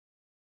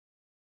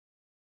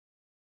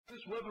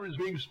This weather is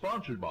being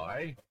sponsored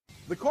by...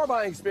 The car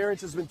buying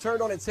experience has been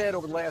turned on its head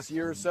over the last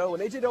year or so,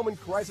 and A.J. Doman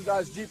Chrysler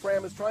Dodge Jeep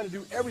Ram is trying to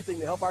do everything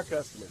to help our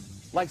customers.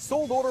 Like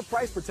sold order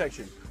price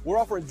protection. We're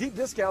offering deep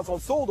discounts on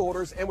sold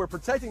orders, and we're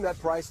protecting that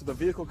price so the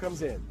vehicle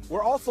comes in.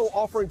 We're also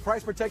offering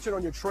price protection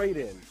on your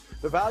trade-in.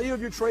 The value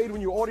of your trade when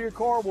you order your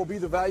car will be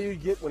the value you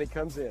get when it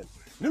comes in.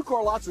 New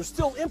car lots are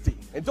still empty,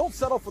 and don't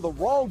settle for the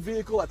wrong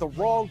vehicle at the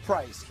wrong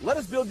price. Let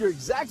us build your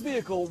exact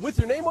vehicle with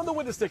your name on the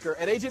window sticker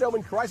at A.J.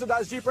 Doman Chrysler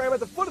Dodge Jeep Ram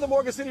at the foot of the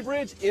Morgan City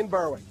Bridge in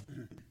Berwick.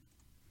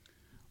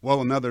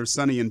 Well, another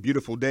sunny and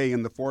beautiful day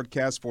in the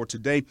forecast for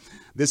today.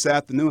 This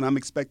afternoon, I'm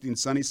expecting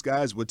sunny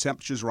skies with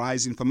temperatures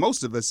rising for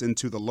most of us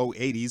into the low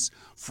 80s.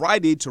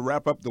 Friday, to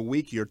wrap up the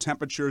week, your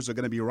temperatures are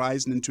going to be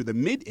rising into the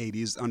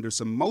mid-80s under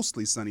some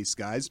mostly sunny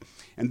skies.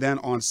 And then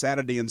on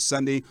Saturday and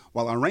Sunday,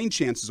 while our rain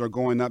chances are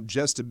going up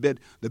just a bit,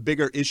 the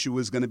bigger issue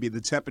is going to be the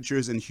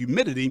temperatures and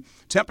humidity.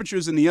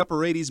 Temperatures in the upper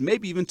 80s,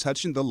 maybe even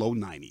touching the low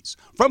 90s.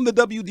 From the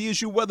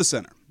WDSU Weather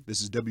Center,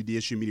 this is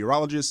WDSU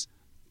meteorologist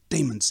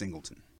Damon Singleton.